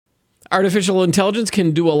Artificial intelligence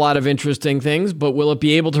can do a lot of interesting things, but will it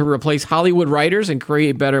be able to replace Hollywood writers and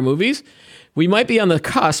create better movies? We might be on the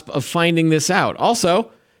cusp of finding this out.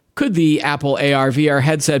 Also, could the Apple AR/VR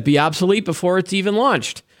headset be obsolete before it's even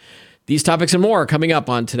launched? These topics and more are coming up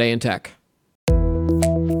on Today in Tech.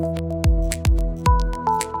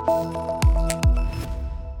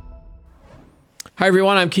 Hi,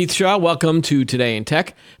 everyone. I'm Keith Shaw. Welcome to Today in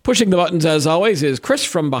Tech. Pushing the buttons, as always, is Chris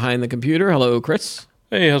from behind the computer. Hello, Chris.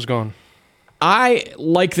 Hey, how's it going? I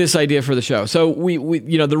like this idea for the show. So we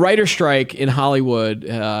the writer strike in Hollywood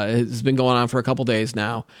has been going on for a couple days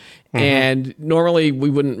now. Mm-hmm. And normally we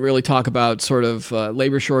wouldn't really talk about sort of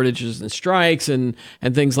labor shortages and strikes and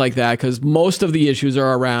things like that, because most of the issues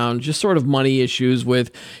are around just sort of money issues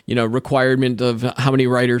with, requirement of how many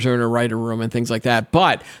writers are in a writer room and things like that.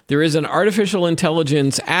 But there is an artificial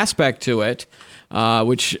intelligence aspect to it,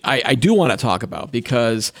 which I do want to talk about,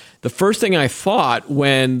 because the first thing I thought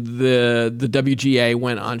when the WGA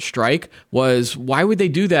went on strike was, why would they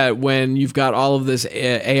do that when you've got all of this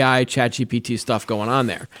AI ChatGPT stuff going on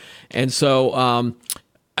there? And so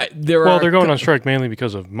they're going on strike mainly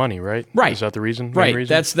because of money, right? Right. Is that the reason? Right.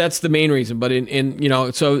 Reason? That's the main reason. But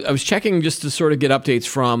so I was checking just to sort of get updates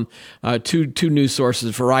from two news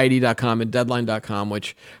sources, Variety.com and Deadline.com,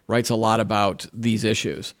 which writes a lot about these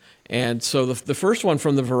issues. And so the first one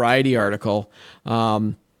from the Variety article,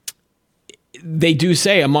 they do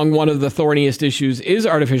say among one of the thorniest issues is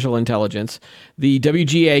artificial intelligence. The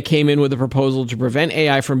WGA came in with a proposal to prevent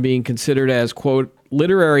AI from being considered as, quote,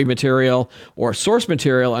 literary material or source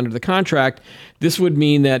material under the contract. This would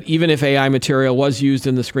mean that even if AI material was used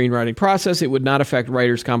in the screenwriting process, it would not affect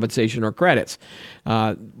writers' compensation or credits.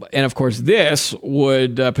 And of course, this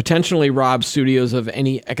would potentially rob studios of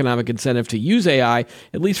any economic incentive to use AI,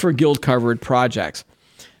 at least for guild-covered projects.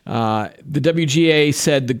 The WGA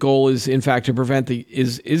said the goal is in fact to prevent the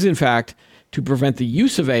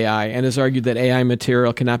use of AI, and has argued that AI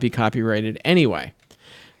material cannot be copyrighted anyway.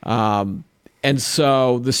 And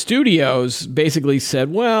so the studios basically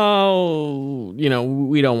said, well,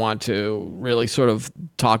 we don't want to really sort of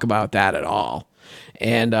talk about that at all.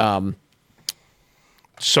 And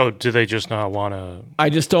so do they just not want to?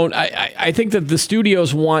 I just don't. I think that the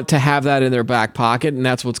studios want to have that in their back pocket, and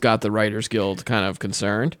that's what's got the Writers Guild kind of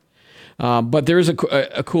concerned. But there is a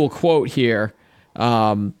cool quote here.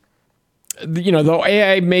 Though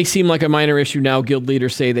AI may seem like a minor issue now, Guild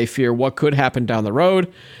leaders say they fear what could happen down the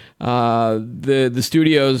road. The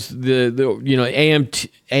studios,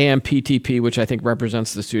 AMPTP, which I think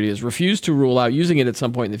represents the studios, refuse to rule out using it at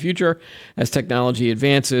some point in the future as technology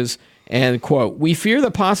advances. And, quote, we fear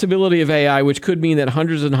the possibility of AI, which could mean that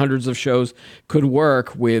hundreds and hundreds of shows could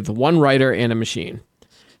work with one writer and a machine.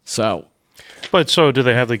 So do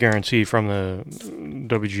they have the guarantee from the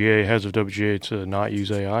WGA, heads of WGA, to not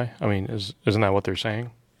use AI? I mean, isn't that what they're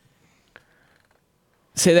saying?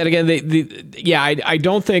 Say that again. I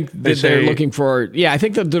don't think that they're looking for. Yeah, I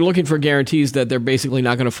think that they're looking for guarantees that they're basically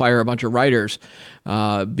not going to fire a bunch of writers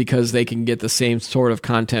because they can get the same sort of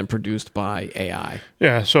content produced by AI.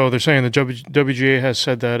 Yeah, so they're saying the WGA has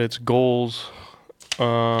said that its goals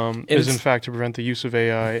is in fact to prevent the use of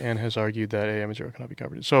AI, and has argued that AI material cannot be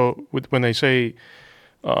covered. So when they say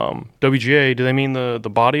WGA, do they mean the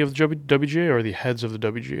body of the WGA or the heads of the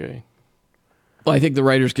WGA? Well, I think the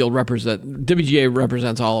Writers Guild WGA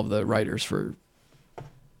represents all of the writers for,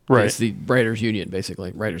 right. It's the Writers Union,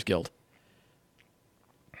 basically, Writers Guild.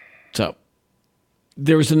 So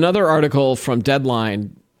there was another article from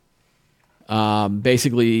Deadline,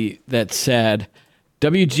 basically, that said,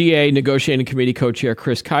 WGA Negotiating Committee co-chair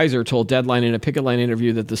Chris Kaiser told Deadline in a picket line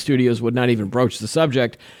interview that the studios would not even broach the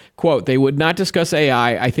subject. Quote, they would not discuss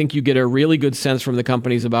AI. I think you get a really good sense from the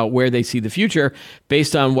companies about where they see the future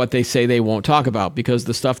based on what they say they won't talk about, because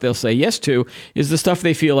the stuff they'll say yes to is the stuff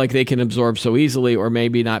they feel like they can absorb so easily or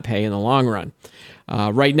maybe not pay in the long run.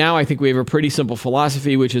 Right now, I think we have a pretty simple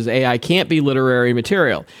philosophy, which is AI can't be literary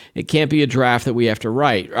material. It can't be a draft that we have to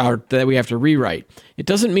write or that we have to rewrite. It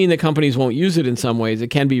doesn't mean that companies won't use it in some ways. It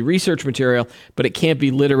can be research material, but it can't be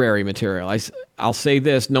literary material. I'll say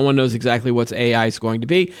this, no one knows exactly what AI is going to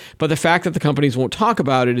be, but the fact that the companies won't talk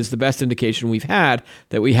about it is the best indication we've had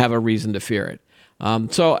that we have a reason to fear it.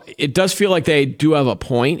 So it does feel like they do have a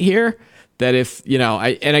point here. That if,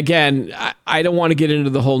 I don't want to get into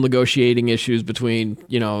the whole negotiating issues between,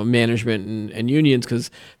 management and unions, because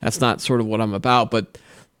that's not sort of what I'm about. But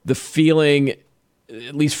the feeling,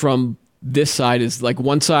 at least from this side, is like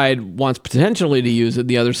one side wants potentially to use it.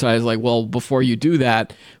 The other side is like, well, before you do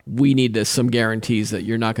that, we need some guarantees that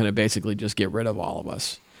you're not going to basically just get rid of all of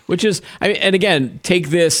us. Which is, and again, take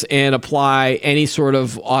this and apply any sort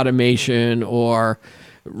of automation or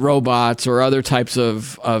robots or other types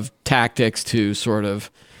of tactics to sort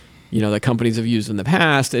of, that companies have used in the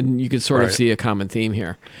past, and you could sort of see a common theme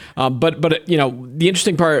here. But the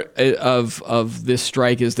interesting part of this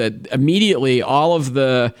strike is that immediately all of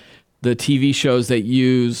the TV shows that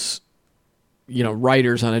use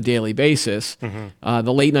writers on a daily basis,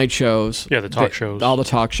 the late night shows, the talk shows, all the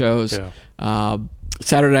talk shows,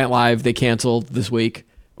 Saturday Night Live they canceled this week,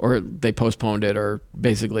 or they postponed it, or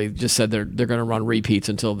basically just said they're going to run repeats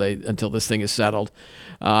until this thing is settled.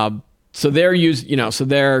 So they're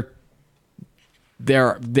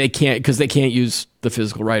they can't use the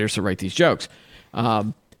physical writers to write these jokes.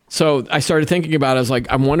 So I started thinking about it. I was like,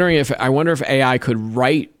 I wonder if AI could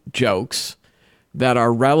write jokes that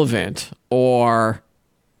are relevant or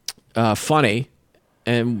funny,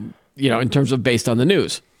 and in terms of based on the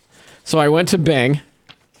news. So I went to Bing,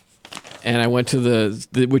 and I went to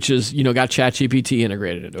the which is got ChatGPT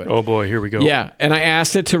integrated into it. Oh boy, here we go. Yeah, and I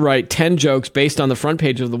asked it to write 10 jokes based on the front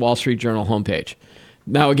page of the Wall Street Journal homepage.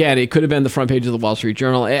 Now again, it could have been the front page of the Wall Street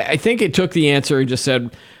Journal. I think it took the answer and just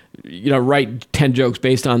said, write 10 jokes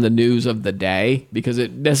based on the news of the day, because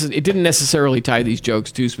it didn't necessarily tie these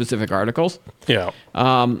jokes to specific articles. Yeah.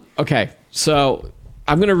 Okay, so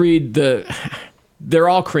I'm going to read they're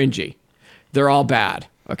all cringy. They're all bad.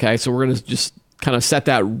 Okay, so we're going to just kind of set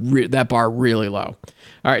that bar really low.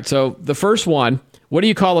 All right, so the first one, what do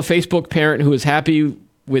you call a Facebook parent who is happy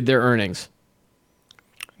with their earnings?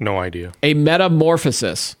 No idea. A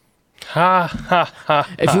metamorphosis. Ha, ha, ha.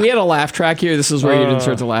 If we had a laugh track here, this is where you'd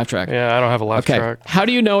insert the laugh track. Yeah, I don't have a laugh track. How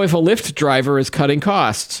do you know if a Lyft driver is cutting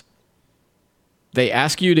costs? They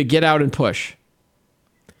ask you to get out and push.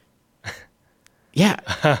 Yeah.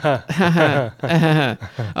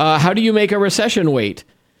 How do you make a recession wait?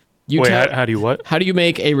 How do you what? How do you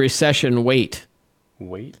make a recession wait?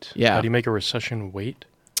 Wait? Yeah. How do you make a recession wait?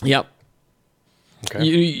 Yep.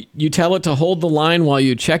 Okay. You tell it to hold the line while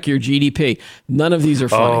you check your GDP. None of these are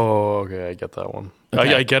funny. Oh, okay. I get that one.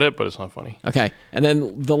 Okay. I get it, but it's not funny. Okay. And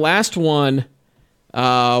then the last one,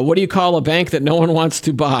 what do you call a bank that no one wants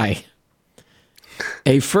to buy?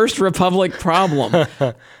 A First Republic problem.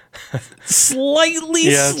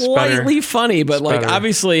 Slightly funny, but like better.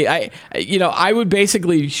 Obviously I would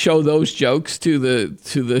basically show those jokes to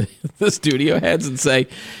the studio heads and say,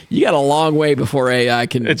 you got a long way before AI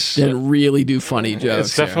can really do funny jokes.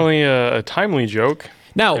 It's definitely a timely joke.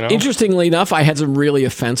 Now, interestingly enough, I had some really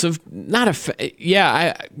offensive,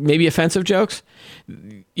 maybe offensive jokes.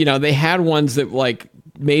 They had ones that like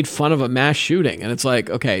made fun of a mass shooting, and it's like,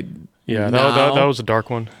 okay. Yeah, that was a dark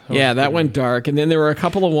one. That went dark. And then there were a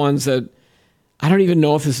couple of ones that I don't even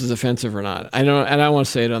know if this is offensive or not. I don't, and I want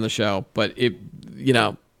to say it on the show, but it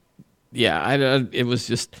was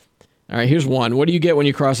just, all right, here's one. What do you get when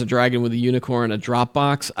you cross a dragon with a unicorn, a drop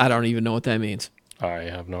box? I don't even know what that means. I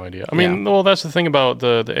have no idea. I mean, well, that's the thing about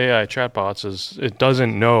the AI chatbots is it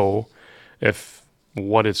doesn't know if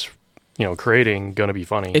what it's, creating going to be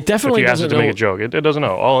funny. It definitely doesn't know. If you ask it to make a joke, it doesn't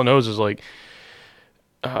know. All it knows is like,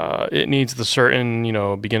 it needs the certain,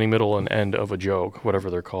 beginning, middle, and end of a joke,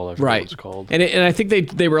 whatever they're called. I forget what it's called. And I think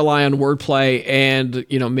they rely on wordplay, and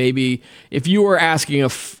maybe if you were asking a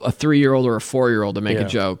 3-year-old or a 4-year-old to make a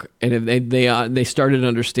joke, and if they started to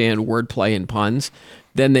understand wordplay and puns,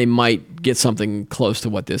 then they might get something close to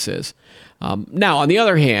what this is. Now, on the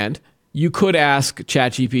other hand, you could ask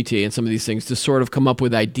ChatGPT and some of these things to sort of come up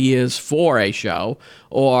with ideas for a show,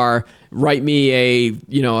 or write me a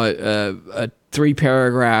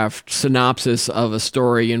 3-paragraph synopsis of a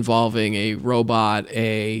story involving a robot,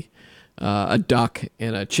 a duck,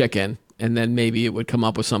 and a chicken, and then maybe it would come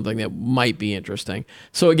up with something that might be interesting.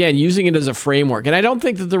 So again, using it as a framework. And I don't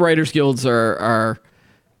think that the Writers Guilds are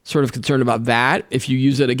sort of concerned about that if you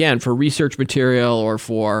use it, again, for research material or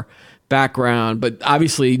for background, but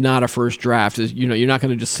obviously not a first draft. You're not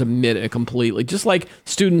going to just submit it completely. Just like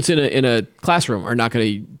students in a classroom are not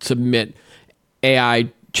going to submit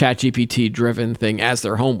AI ChatGPT driven thing as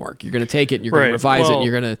their homework. You're going to take it and you're going to revise it and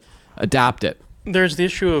you're going to adapt it. There's the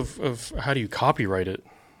issue of how do you copyright it?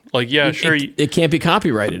 Like, it can't be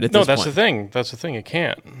copyrighted at this point. No, that's the thing. That's the thing. It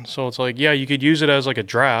can't. So it's like, you could use it as like a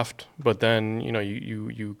draft, but then,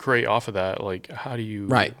 you create off of that. Like, how do you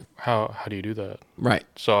how do you do that? Right.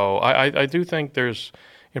 So I do think there's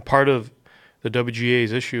part of the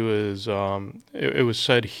WGA's issue is it was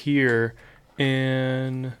said here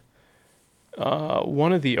in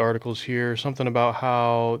one of the articles here, something about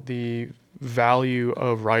how the value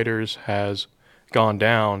of writers has gone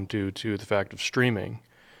down due to the fact of streaming.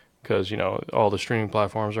 Because, all the streaming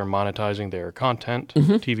platforms are monetizing their content,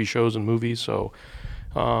 TV shows and movies. So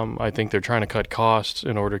I think they're trying to cut costs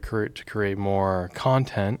in order to create more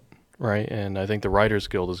content right? And I think the Writers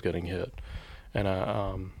Guild is getting hit. And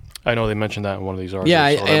I know they mentioned that in one of these articles.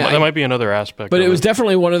 Yeah, so that might be another aspect. But it was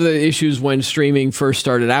definitely one of the issues when streaming first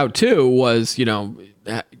started out too. Was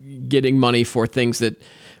getting money for things that,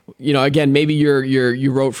 again, maybe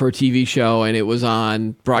you wrote for a TV show and it was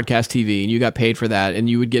on broadcast TV and you got paid for that, and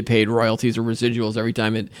you would get paid royalties or residuals every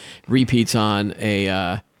time it repeats on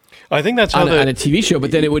I think that's on a TV show,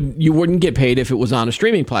 but then you wouldn't get paid if it was on a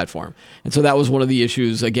streaming platform. And so that was one of the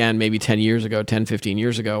issues, again, maybe 10 years ago, 10, 15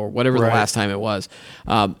 years ago, or whatever the last time it was.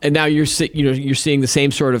 And now you're seeing the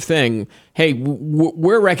same sort of thing. Hey,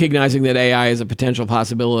 we're recognizing that AI is a potential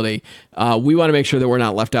possibility. We want to make sure that we're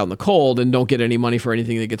not left out in the cold and don't get any money for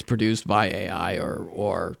anything that gets produced by AI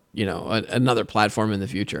or another platform in the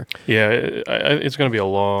future. Yeah, it's going to be a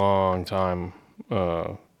long time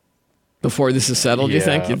before this is settled. You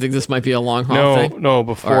think this might be a long haul thing? No,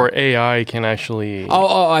 before AI can actually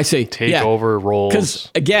I see. take over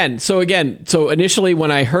roles. Because so initially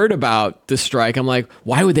when I heard about this strike, I'm like,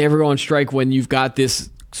 why would they ever go on strike when you've got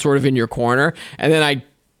this sort of in your corner? And then I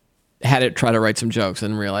had it try to write some jokes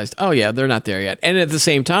and realized, oh yeah, they're not there yet. And at the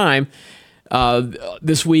same time,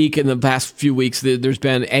 this week and the past few weeks, there's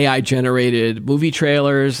been AI generated movie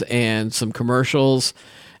trailers and some commercials,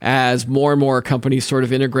 as more and more companies sort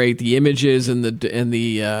of integrate the images and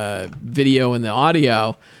the video and the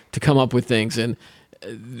audio to come up with things. And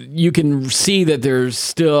you can see that there's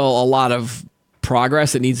still a lot of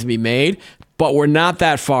progress that needs to be made, but we're not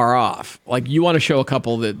that far off. Like, you want to show a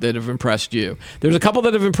couple that have impressed you. There's a couple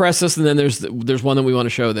that have impressed us, and then there's one that we want to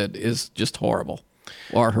show that is just horrible.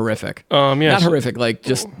 Or horrific. Not horrific, like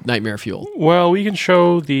just nightmare fuel. Well, we can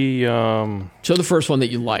show the... show the first one that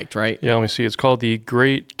you liked, right? Yeah, let me see. It's called The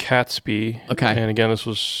Great Gatsby. Okay. And again, this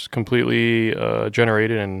was completely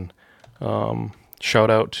generated, and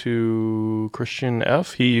shout out to Christian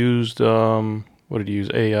F. He used, what did he use?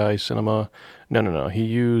 AI Cinema? No. He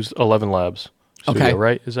used 11 Labs Studio, okay.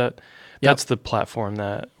 Right? Is that... That's the platform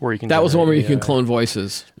where you can... That was the one where you can clone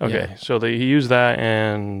voices. Okay, yeah. So he used that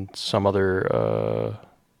and some other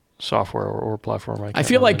software or platform. I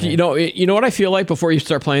feel like, you know what I feel like before you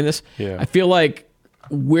start playing this? Yeah. I feel like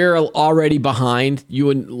we're already behind,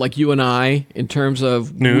 you and I, in terms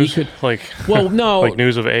of... News? No. Like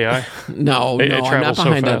news of AI? No, I'm not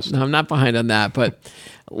behind I'm not behind on that, but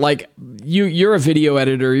like you're a video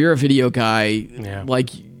editor, you're a video guy,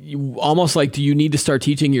 like... almost like, do you need to start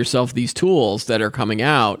teaching yourself these tools that are coming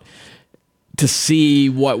out to see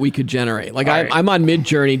what we could generate? Like, I'm on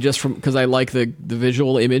Mid-Journey just because I like the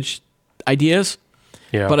visual image ideas.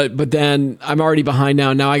 Yeah. But then I'm already behind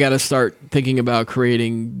now. Now I got to start thinking about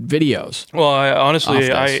creating videos. Well,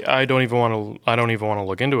 I don't even want to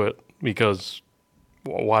look into it, because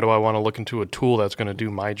why do I want to look into a tool that's going to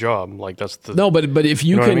do my job? Like, that's the... No, but if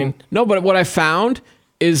you can... What I mean? No, but what I found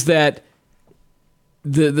is that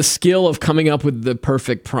the skill of coming up with the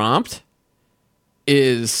perfect prompt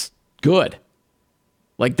is good.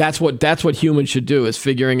 Like, that's what humans should do, is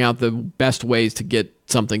figuring out the best ways to get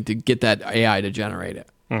something, to get that AI to generate it.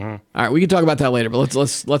 Mm-hmm. All right, we can talk about that later, but let's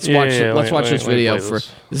watch this video. This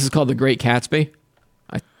is called The Great Gatsby.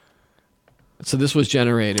 So this was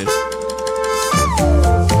generated.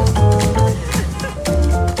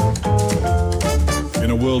 In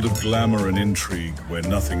a world of glamour and intrigue, where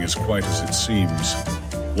nothing is quite as it seems,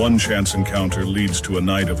 one chance encounter leads to a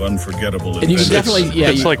night of unforgettable adventures.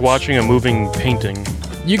 It's like watching a moving painting.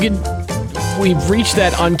 We've reached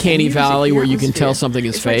that uncanny valley where you can tell something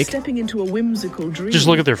is fake. Stepping into a whimsical dream. Just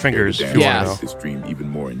look at their fingers. If you want to know. This dream even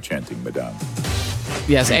more enchanting, madame.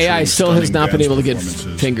 Yes, AI still has not been able to get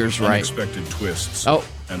fingers right. Unexpected twists.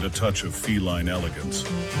 And a touch of feline elegance.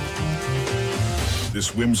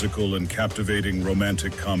 This whimsical and captivating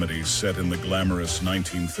romantic comedy set in the glamorous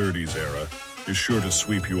 1930s era is sure to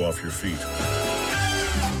sweep you off your feet.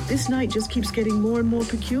 This night just keeps getting more and more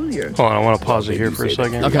peculiar. Hold on, I want to pause it here for a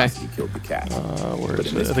second. Okay. He killed the cat. Where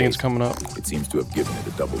is it? I think it's coming up. It seems to have given it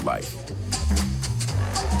a double life.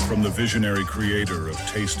 From the visionary creator of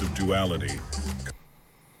Taste of Duality.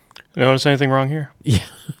 Notice anything wrong here? Yeah.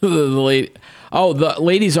 the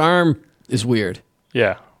lady's arm is weird.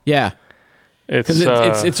 Yeah. Yeah.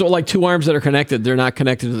 It's like two arms that are connected. They're not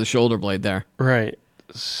connected to the shoulder blade there. Right.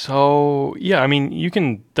 So, yeah, I mean, you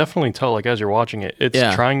can definitely tell, like, as you're watching it, it's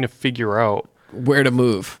trying to figure out where to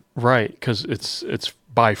move. Right, because it's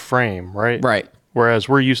by frame, right? Right. Whereas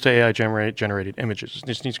we're used to AI generated images. It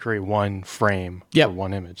just needs to create one frame for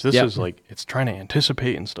one image. This is like, it's trying to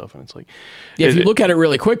anticipate and stuff, and it's like... Yeah, if you look at it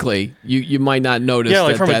really quickly, you might not notice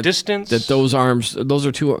like from a distance... that those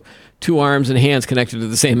are two arms and hands connected to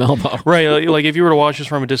the same elbow. Right, like if you were to watch this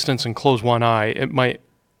from a distance and close one eye, it might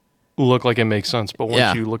look like it makes sense, but once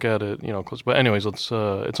Yeah. you look at it, close. But anyways, it's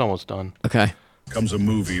almost done. Okay. Comes a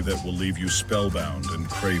movie that will leave you spellbound and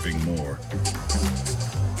craving more.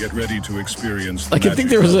 Get ready to experience the Like, I think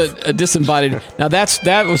there was a disembodied. Now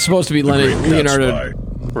that was supposed to be Leonardo.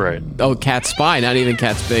 Right. Oh, Cat Spy, not even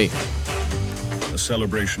Cat Spy. A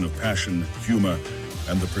celebration of passion, humor,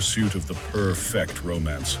 and the pursuit of the perfect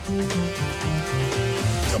romance.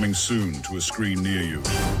 Coming soon to a screen near you.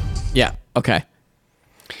 Yeah. Okay.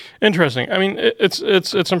 Interesting. I mean,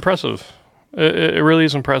 it's impressive. It really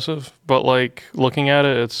is impressive. But like looking at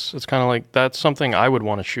it, it's kind of like that's something I would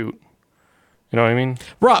want to shoot. You know what I mean?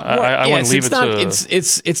 Right. I wouldn't leave it's not, to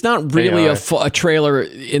it's not really a trailer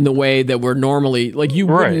in the way that we're normally like. You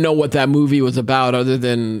wouldn't know what that movie was about other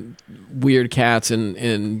than weird cats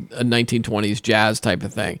in a 1920s jazz type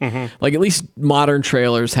of thing. Mm-hmm. Like at least modern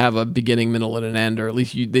trailers have a beginning, middle, and an end, or at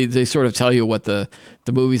least they sort of tell you what the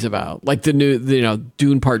movie's about. Like the new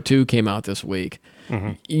Dune Part 2 came out this week.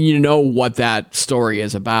 Mm-hmm. You know what that story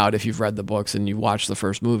is about if you've read the books and you watched the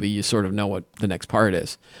first movie. You sort of know what the next part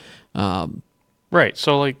is. Right.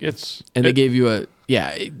 So like they gave you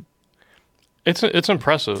it's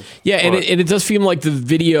impressive. Yeah, and it does feel like the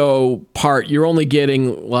video part you're only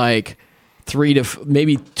getting like 2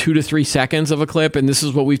 to 3 seconds of a clip, and this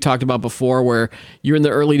is what we've talked about before, where you're in the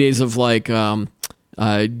early days of like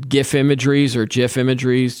GIF imageries or GIF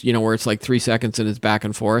imageries, where it's like 3 seconds and it's back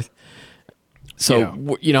and forth.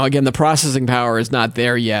 So again, the processing power is not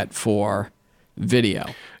there yet for video,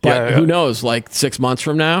 but who knows? Like 6 months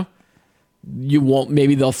from now.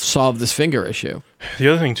 Maybe they'll solve this finger issue. The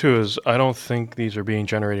other thing too is I don't think these are being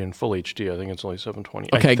generated in full HD. I think it's only 720.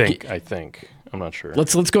 Okay, I think. I'm not sure.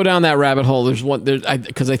 Let's go down that rabbit hole. There's one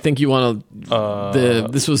because I think you want to.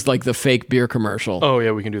 This was like the fake beer commercial. Oh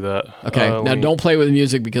yeah, we can do that. Okay, now don't play with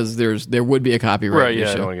music because there would be a copyright issue.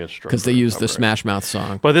 I don't want to get struck because they used the Smash Mouth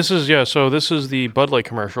song. But this is So this is the Bud Light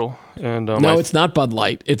commercial, and no, it's not Bud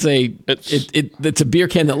Light. It's a beer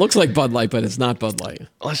can that looks like Bud Light, but it's not Bud Light.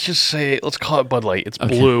 Let's call it Bud Light. It's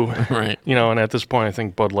blue, right? And at this point, I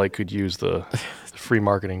think Bud Light could use the free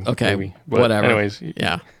marketing. Okay, maybe. But whatever. Anyways,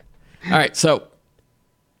 yeah. All right, so.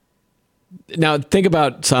 Now think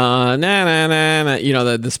about na na na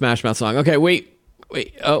na. The Smash Mouth song. Okay, wait.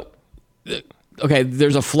 Oh, okay.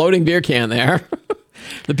 There's a floating beer can there.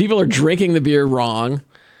 The people are drinking the beer wrong.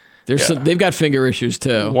 They've got finger issues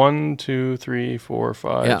too. 1, 2, 3, 4,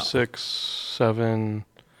 5, 6, 7.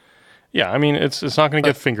 Yeah, I mean it's not going to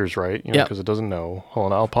get fingers right, because it doesn't know.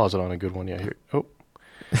 Hold on, I'll pause it on a good one. Yeah, here. Oh,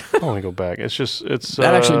 let me go back. It's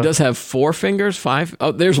that actually does have 4 fingers. 5.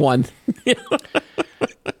 Oh, there's one.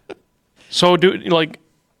 So,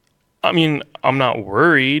 I'm not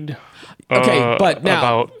worried. Okay, but now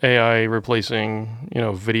about AI replacing,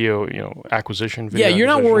 video, acquisition. Video you're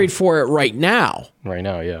not worried for it right now. Right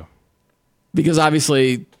now, yeah. Because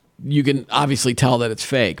obviously, you can tell that it's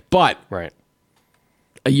fake. But right,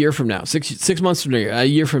 a year from now, 6 months from now, a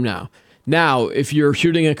year from now. Now, if you're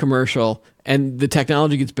shooting a commercial and the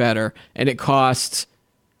technology gets better and it costs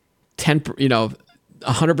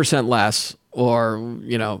 100% less. Or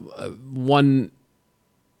 1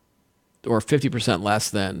 or 50% less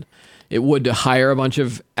than it would to hire a bunch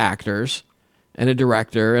of actors and a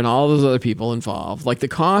director and all those other people involved. Like the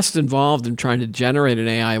cost involved in trying to generate an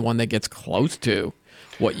AI one that gets close to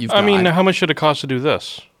what you've got. I mean, how much should it cost to do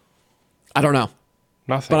this? I don't know.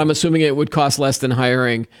 Nothing. But I'm assuming it would cost less than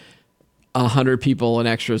hiring 100 people and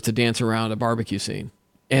extras to dance around a barbecue scene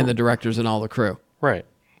and the directors and all the crew. Right.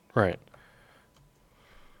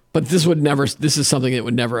 But this is something that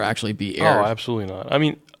would never actually be aired. Oh, absolutely not. I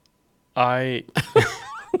mean,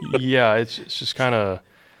 yeah, it's just kind of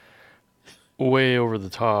way over the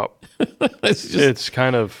top. It's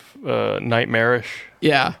kind of nightmarish.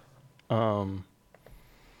 Yeah. And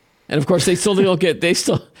of course, let's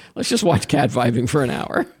just watch cat vibing for an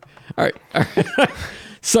hour. All right.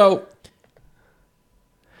 So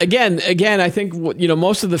again, I think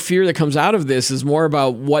most of the fear that comes out of this is more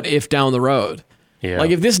about what if down the road. Yeah.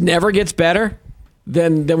 Like if this never gets better,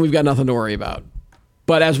 then we've got nothing to worry about.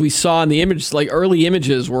 But as we saw in the image, like early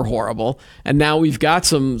images were horrible, and now we've got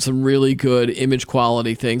some really good image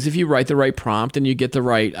quality things. If you write the right prompt and you get the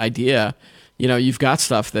right idea, you've got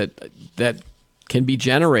stuff that can be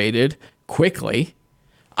generated quickly.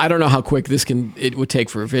 I don't know how quick it would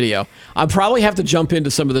take for a video. I'll probably have to jump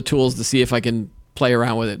into some of the tools to see if I can play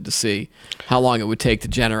around with it to see how long it would take to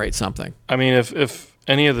generate something. I mean, if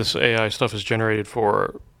any of this AI stuff is generated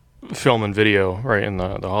for film and video, right, in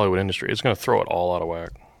the Hollywood industry, it's going to throw it all out of whack.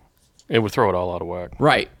 It would throw it all out of whack.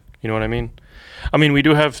 Right. You know what I mean? We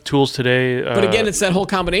do have tools today. But again, it's that whole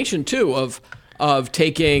combination, too, of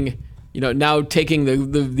taking now taking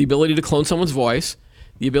the ability to clone someone's voice,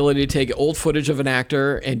 the ability to take old footage of an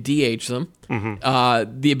actor and DH them,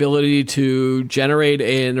 the ability to generate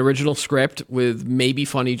an original script with maybe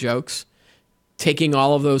funny jokes, taking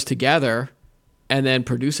all of those together and then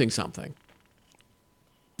producing something.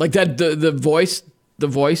 Like that, the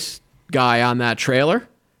voice guy on that trailer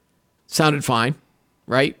sounded fine,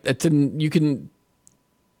 right? That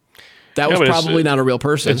was probably not a real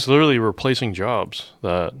person. It's literally replacing jobs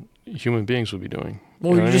that human beings would be doing.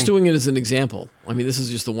 Well, you're just doing it as an example. I mean, this is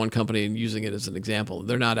just the one company and using it as an example.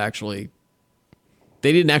 They didn't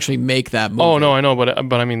actually make that movie. Oh, no, I know, but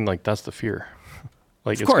I mean, like, that's the fear.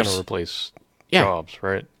 Like, it's going to replace jobs,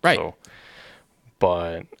 right? Right. So,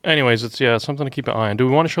 but anyways, it's something to keep an eye on. Do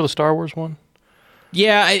we want to show the Star Wars one?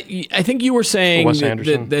 Yeah, I think you were saying Wes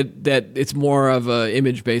Anderson. that it's more of an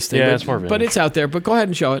image-based thing. Yeah, it's more of an but image. it's out there. But go ahead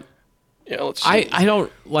and show it. Yeah, let's see. I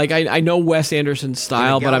don't like. I know Wes Anderson's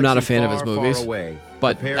style, but I'm not a fan of his movies.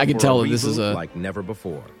 But I can tell that this is like never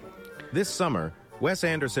before. This summer, Wes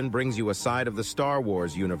Anderson brings you a side of the Star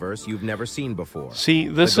Wars universe you've never seen before. See,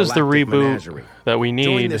 this is the reboot that we need,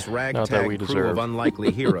 Join this not that we ragtag crew deserve. of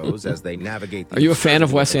unlikely heroes as they navigate the Are you a fan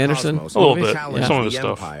of Wes uncertainties Anderson? cosmos, A little bit. challenge Some of the his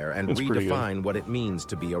stuff. empire, and It's pretty good. redefine what it means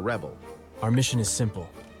to be a rebel. Our mission is simple.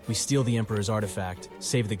 We steal the Emperor's artifact,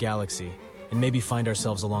 save the galaxy, and maybe find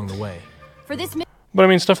ourselves along the way. For this But I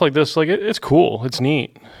mean, stuff like this, like it's cool. It's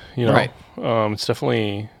neat. Right. It's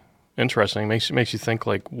definitely interesting. Makes you think,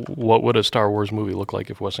 like, what would a Star Wars movie look like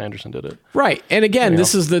if Wes Anderson did it? Right. And again,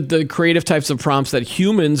 this is the creative types of prompts that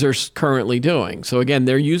humans are currently doing. So again,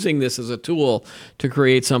 they're using this as a tool to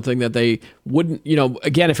create something that they wouldn't,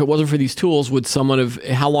 again, if it wasn't for these tools,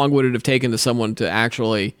 how long would it have taken to someone to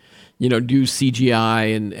actually, do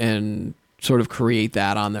CGI and sort of create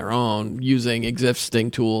that on their own using existing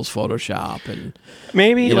tools, Photoshop and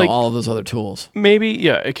maybe all of those other tools. Maybe,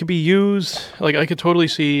 it could be used. Like, I could totally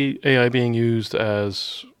see AI being used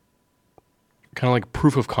as kind of like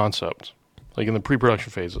proof of concept, like in the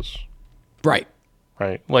pre-production phases. Right.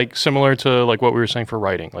 Right. Like similar to like what we were saying for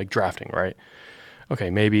writing, like drafting, right? Okay,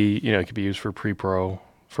 maybe, it could be used for pre-pro,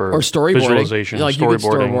 for or storyboarding. visualization, like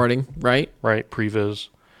storyboarding, right? Right, previs.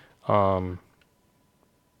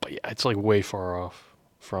 But yeah, it's like way far off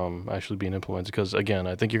from actually being implemented because, again,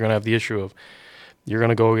 I think you're going to have the issue of you're going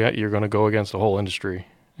to go against the whole industry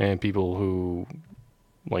and people who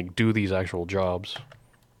like do these actual jobs.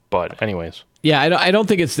 But anyways. Yeah, I don't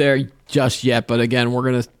think it's there just yet, but again, we're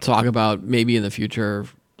going to talk about maybe in the future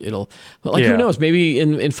who knows, maybe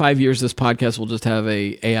in 5 years this podcast will just have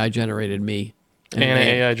a AI generated me. And an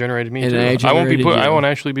AI generated me too. I won't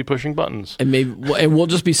actually be pushing buttons. And we'll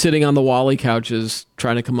just be sitting on the Wally couches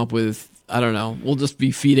trying to come up with, I don't know, we'll just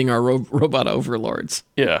be feeding our robot overlords.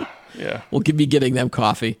 Yeah. We'll be getting them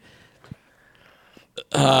coffee.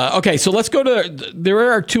 Okay, so let's go to,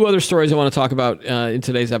 there are two other stories I want to talk about in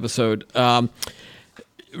today's episode.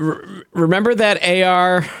 Remember that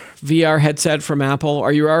AR VR headset from Apple?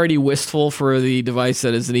 Are you already wistful for the device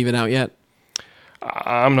that isn't even out yet?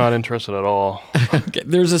 I'm not interested at all. Okay.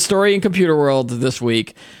 There's a story in Computer World this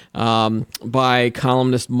week by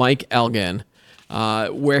columnist Mike Elgin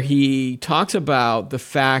where he talks about the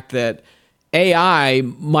fact that AI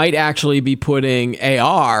might actually be putting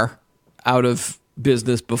AR out of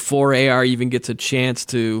business before AR even gets a chance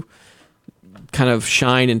to kind of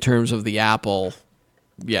shine in terms of the Apple.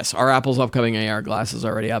 Yes, our Apple's upcoming AR glass is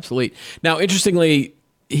already obsolete. Now, interestingly,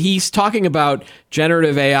 he's talking about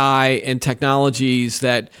generative AI and technologies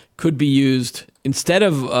that could be used instead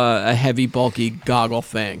of a heavy, bulky goggle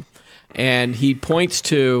thing. And he points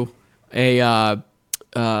to a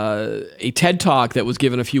TED Talk that was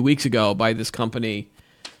given a few weeks ago by this company.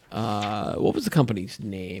 What was the company's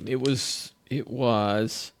name? It was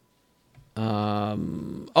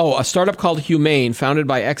a startup called Humane, founded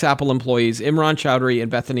by ex-Apple employees Imran Chowdhury and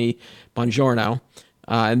Bethany Bongiorno.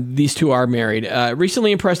 And these two are married.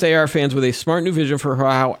 Recently impressed AR fans with a smart new vision for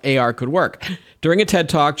how AR could work. During a TED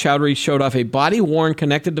Talk, Chowdhury showed off a body-worn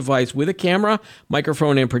connected device with a camera,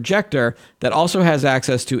 microphone, and projector that also has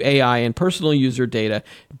access to AI and personal user data,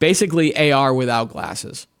 basically AR without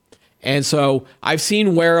glasses. And so I've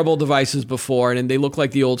seen wearable devices before, and they look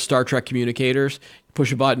like the old Star Trek communicators.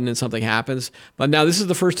 Push a button and something happens. But now this is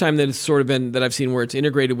the first time that it's sort of been that I've seen where it's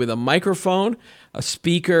integrated with a microphone, a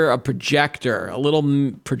speaker, a projector, a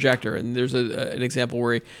little projector. And there's an example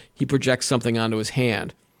where he projects something onto his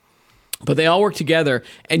hand. But they all work together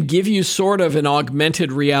and give you sort of an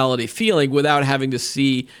augmented reality feeling without having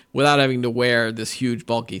to wear this huge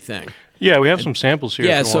bulky thing. Yeah, we have some samples here.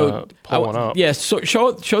 Yeah, if you wanna pull one up. Yeah, so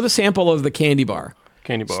show the sample of the candy bar.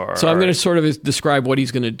 Candy bar. So I'm going to sort of describe what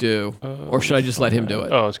he's going to do, or should I just let him do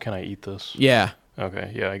it? Oh, it's can I eat this? Yeah.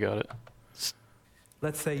 Okay, yeah, I got it.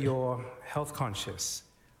 Let's say you're health conscious,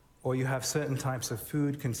 or you have certain types of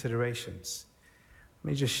food considerations.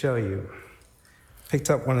 Let me just show you. Picked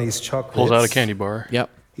up one of these chocolates. Pulls out a candy bar. Yep.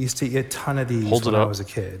 Used to eat a ton of these Holds when it I up. was a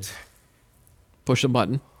kid. Push the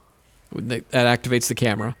button. That activates the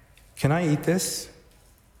camera. Can I eat this?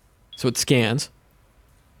 So it scans.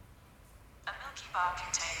 A milky bar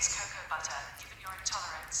contains cocoa butter. Given your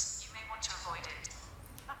intolerance, you may want to avoid it.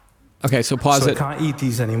 Okay, so pause So I it. can't eat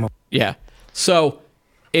these anymore. Yeah. So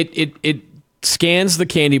it scans the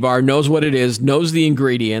candy bar, knows what it is, knows the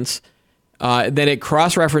ingredients. Then it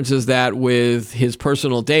cross-references that with his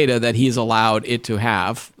personal data that he's allowed it to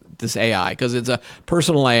have, this AI, because it's a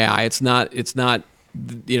personal AI. It's not,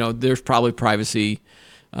 there's probably privacy,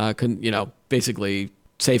 basically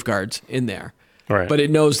safeguards in there. Right. But it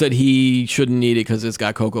knows that he shouldn't need it because it's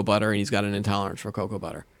got cocoa butter and he's got an intolerance for cocoa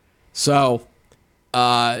butter. So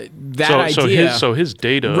idea. So his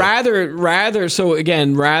data. Rather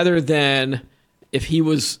than if he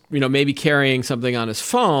was, maybe carrying something on his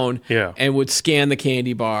phone, and would scan the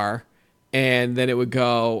candy bar, and then it would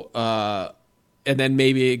go, and then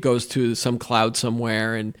maybe it goes to some cloud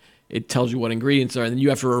somewhere, and it tells you what ingredients are, and then you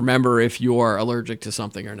have to remember if you're allergic to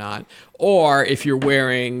something or not, or if you're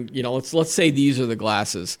wearing, let's say these are the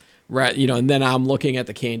glasses. Right, and then I'm looking at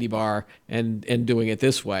the candy bar and doing it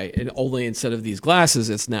this way, and only instead of these glasses,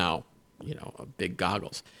 it's now, big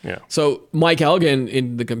goggles. Yeah. So Mike Elgin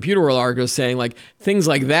in the Computer World article is saying like things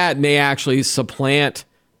like that may actually supplant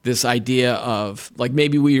this idea of like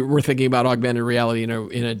maybe we were thinking about augmented reality in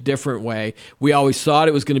a different way. We always thought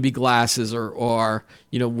it was going to be glasses or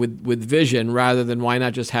with vision rather than why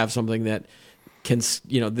not just have something that can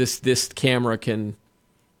this camera can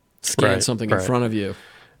scan something in front of you.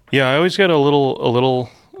 Yeah, I always get a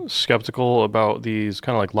little skeptical about these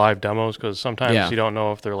kind of like live demos because sometimes you don't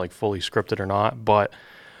know if they're like fully scripted or not. But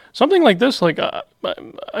something like this, like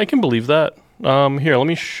I can believe that. Here, let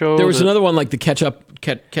me show. There was another one like the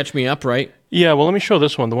Catch Me Up, right? Yeah, well, let me show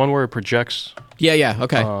this one, the one where it projects. Yeah,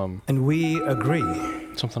 okay. And we agree.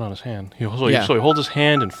 Something on his hand. So he holds his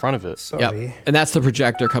hand in front of it. Sorry. Yep. And that's the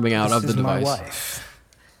projector coming out of the device. This is my wife.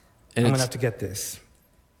 And I'm going to have to get this.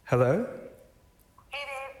 Hello?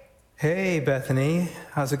 Hey, Bethany.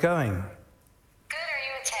 How's it going? Good. Are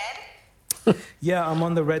you a TED? Yeah, I'm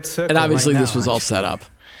on the red circle. And obviously right this now, was all actually. set up.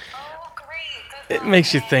 Oh, great. Good It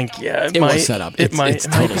makes you think, It was set up. It's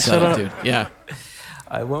totally set up, dude. Yeah.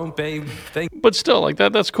 I won't, babe. But still, like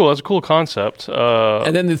that's cool. That's a cool concept.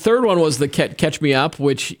 And then the third one was the Catch Me Up,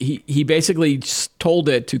 which he basically told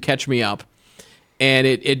it to catch me up. And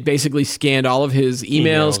it basically scanned all of his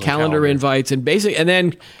emails, calendar invites, and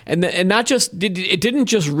not just it didn't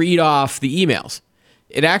just read off the emails.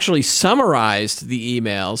 It actually summarized the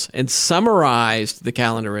emails and summarized the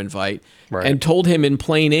calendar invite and told him in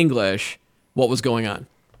plain English what was going on.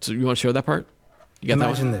 So you want to show that part? You got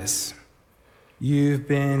Imagine that one? this. You've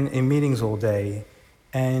been in meetings all day,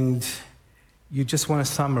 and you just want a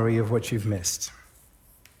summary of what you've missed.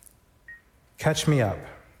 Catch me up.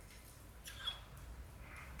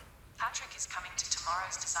 Patrick is coming to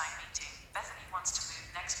tomorrow's design meeting. Bethany wants to move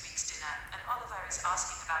next week's dinner, and Oliver is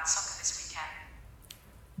asking about soccer this weekend.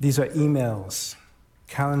 These are emails,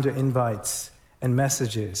 calendar invites, and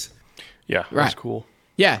messages. Yeah, that's cool.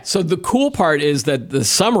 Yeah, so the cool part is that the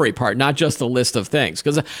summary part, not just the list of things.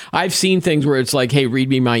 Because I've seen things where it's like, hey, read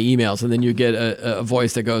me my emails. And then you get a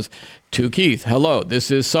voice that goes, to Keith, hello,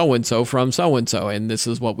 this is so-and-so from so-and-so, and this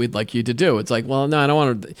is what we'd like you to do. It's like, well, no, I don't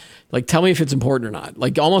want to, like, tell me if it's important or not.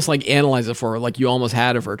 Like, almost like analyze it for, like, you almost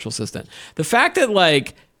had a virtual assistant. The fact that,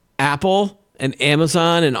 like, Apple and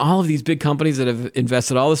Amazon and all of these big companies that have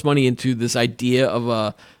invested all this money into this idea of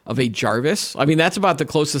a Jarvis, I mean, that's about the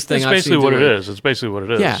closest thing I've seen. It's basically what it is. It's basically what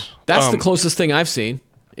it is. Yeah, that's the closest thing I've seen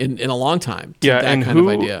in a long time to that and kind of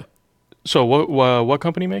idea. So what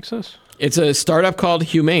company makes this? It's a startup called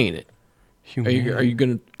Humane. Are you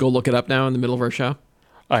going to go look it up now in the middle of our show?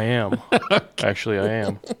 I am. Actually, I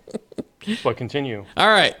am. But continue. All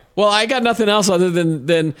right. Well, I got nothing else other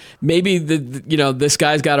than maybe this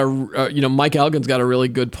guy's got Mike Elgin's got a really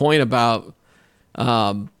good point about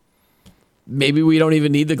maybe we don't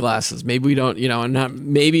even need the glasses. Maybe we don't,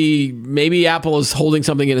 maybe Apple is holding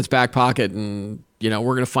something in its back pocket, and we're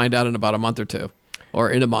going to find out in about a month or two, or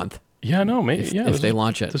in a month. Yeah, no, maybe if they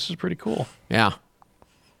launch it. This is pretty cool. Yeah.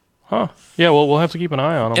 Huh. Yeah, well, we'll have to keep an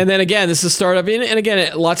eye on them. And then again, this is a startup. And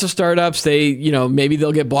again, lots of startups, they, maybe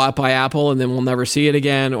they'll get bought by Apple and then we'll never see it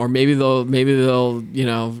again. Or maybe they'll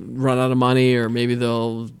run out of money, or maybe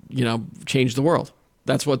they'll, change the world.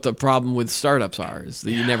 That's what the problem with startups are, is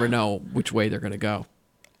that you never know which way they're going to go.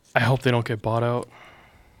 I hope they don't get bought out.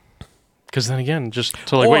 Because then again, just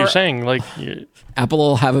to like what you're saying, like Apple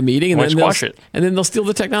will have a meeting and then squash it, and then they'll steal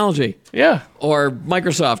the technology. Yeah. Or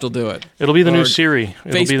Microsoft will do it. It'll be the new Siri.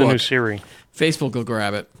 It'll be the new Siri. Facebook will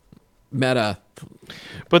grab it. Meta.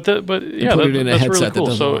 But yeah, put it in a that's headset really cool.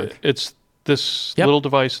 that So doesn't work. it's this little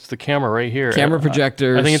device. It's the camera right here. Camera,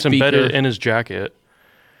 projector. I think it's speaker. embedded in his jacket.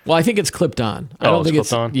 Well, I think it's clipped on. I Oh, don't think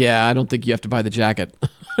clipped on? Yeah, I don't think you have to buy the jacket.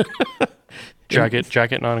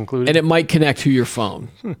 Jacket not included. And it might connect to your phone.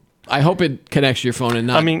 I hope it connects to your phone and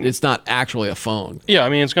not. It's not actually a phone. Yeah, I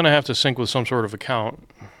mean, it's going to have to sync with some sort of account.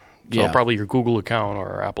 So Yeah. probably your Google account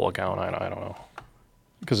or Apple account. I don't know.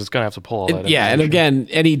 Because it's going to have to pull all that. Yeah, and information. again,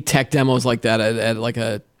 any tech demos like that at like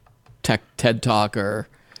a tech TED Talk or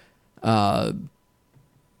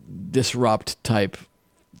Disrupt type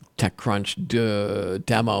TechCrunch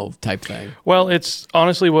demo type thing. Well, it's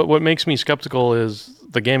honestly what makes me skeptical is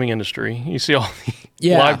the gaming industry. You see all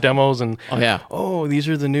the live demos and these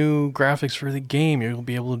are the new graphics for the game. You'll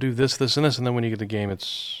be able to do this, this, and this, and then when you get the game,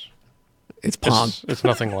 it's Pong. It's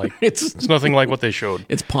nothing like it's nothing like what they showed.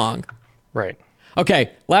 It's Pong. Right.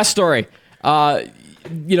 Okay, last story.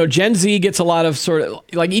 Gen Z gets a lot of sort of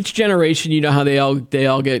like each generation. You know how they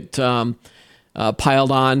all get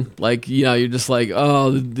piled on. Like you're just like,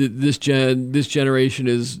 oh, this generation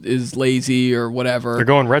is lazy or whatever. They're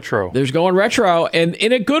going retro. They're going retro, and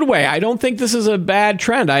in a good way. I don't think this is a bad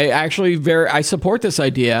trend. I actually I support this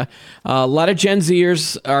idea. A lot of Gen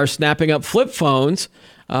Zers are snapping up flip phones.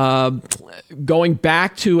 Going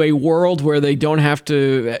back to a world where they don't have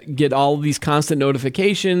to get all these constant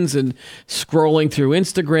notifications and scrolling through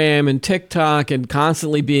Instagram and TikTok and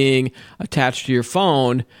constantly being attached to your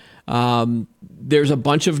phone. There's a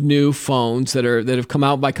bunch of new phones that have come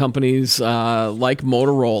out by companies like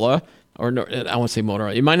Motorola, or no, I won't say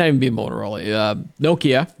Motorola. It might not even be Motorola.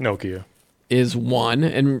 Nokia is one,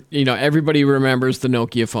 and everybody remembers the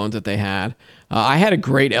Nokia phones that they had. I had a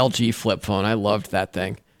great LG flip phone. I loved that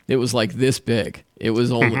thing. It was like this big. It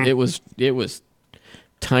was only it was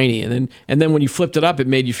tiny, and then when you flipped it up, it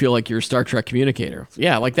made you feel like you're a Star Trek communicator.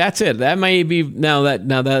 Yeah, like that's it. That may be now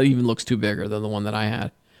that even looks too bigger than the one that I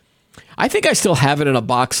had. I think I still have it in a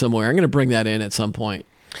box somewhere. I'm going to bring that in at some point.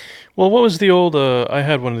 Well, what was the old? I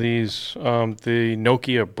had one of these, the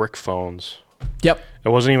Nokia brick phones. Yep. It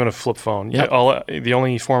wasn't even a flip phone. Yep. The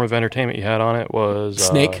only form of entertainment you had on it was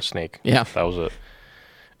Snake. Yeah, that was it.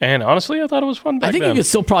 And honestly, I thought it was fun back then. I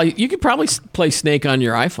think you could probably play Snake on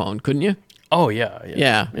your iPhone, couldn't you? Oh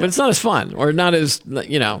yeah. But it's not as fun, or not as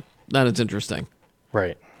not as interesting.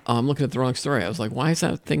 Right. I'm looking at the wrong story. I was like, why is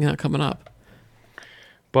that thing not coming up?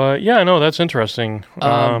 But yeah, no, that's interesting.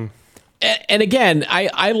 And again,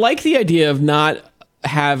 I like the idea of not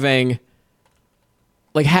having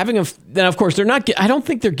then of course they're not. I don't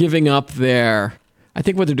think they're giving up their. I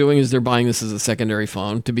think what they're doing is they're buying this as a secondary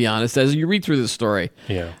phone. To be honest, as you read through the story,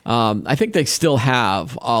 I think they still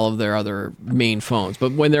have all of their other main phones,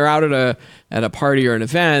 but when they're out at a party or an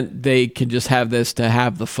event, they can just have this to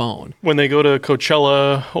have the phone. When they go to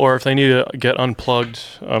Coachella, or if they need to get unplugged,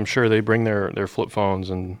 I'm sure they bring their flip phones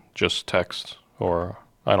and just text, or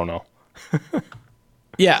I don't know.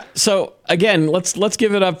 Yeah. So again, let's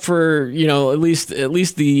give it up for at least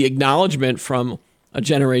the acknowledgement from a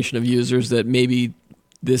generation of users that maybe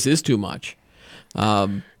this is too much.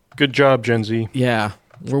 Good job, Gen Z. Yeah,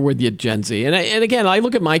 we're with you, Gen Z. And again, I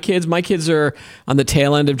look at my kids. My kids are on the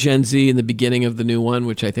tail end of Gen Z and the beginning of the new one,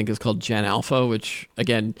 which I think is called Gen Alpha. Which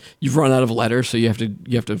again, you've run out of letters, so you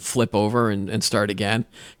have to flip over and start again.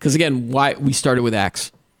 Because again, why we started with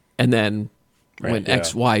X, and then went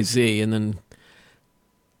X, Y, Z, and then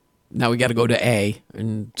now we got to go to A,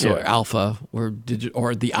 and so Alpha or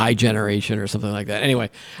the I generation or something like that.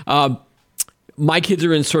 Anyway, my kids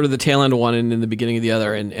are in sort of the tail end of one and in the beginning of the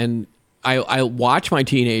other, and I watch my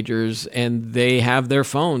teenagers, and they have their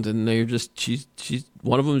phones, and they're just she's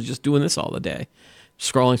one of them is just doing this all the day,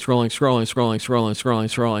 scrolling,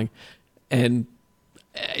 and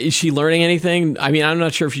is she learning anything? I mean, I'm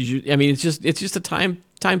not sure if she's. I mean, it's just a time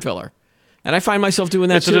filler, and I find myself doing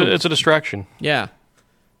that too. It's a distraction. Yeah.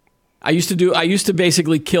 I used to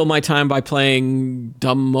basically kill my time by playing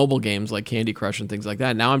dumb mobile games like Candy Crush and things like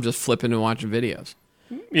that. Now I'm just flipping and watching videos.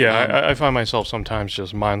 Yeah, I find myself sometimes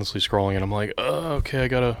just mindlessly scrolling, and I'm like, oh, okay, I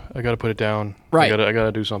gotta put it down. Right. I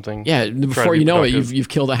gotta do something. Yeah, Try to before be you know productive. it, you've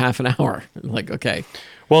killed a half an hour. Like, okay.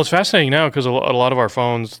 Well, it's fascinating now because a lot of our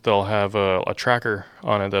phones, they'll have a tracker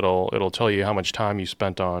on it it'll tell you how much time you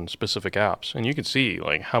spent on specific apps, and you can see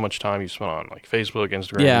like how much time you spent on like Facebook,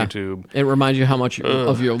 Instagram, Yeah. YouTube. It reminds you how much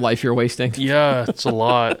of your life you're wasting. Yeah, it's a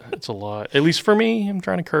lot. It's a lot. At least for me, I'm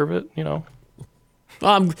trying to curb it.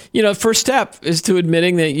 First step is to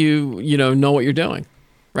admitting that you know what you're doing,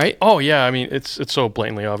 right? Oh yeah, I mean it's so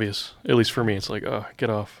blatantly obvious. At least for me, it's like, oh, get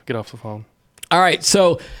off the phone. All right,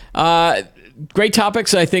 so great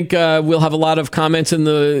topics. I think we'll have a lot of comments in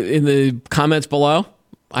the comments below,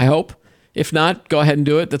 I hope. If not, go ahead and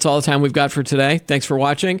do it. That's all the time we've got for today. Thanks for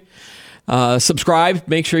watching. Subscribe.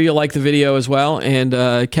 Make sure you like the video as well, and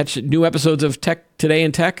catch new episodes of Tech Today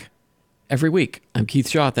in Tech every week. I'm Keith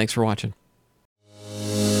Shaw. Thanks for watching.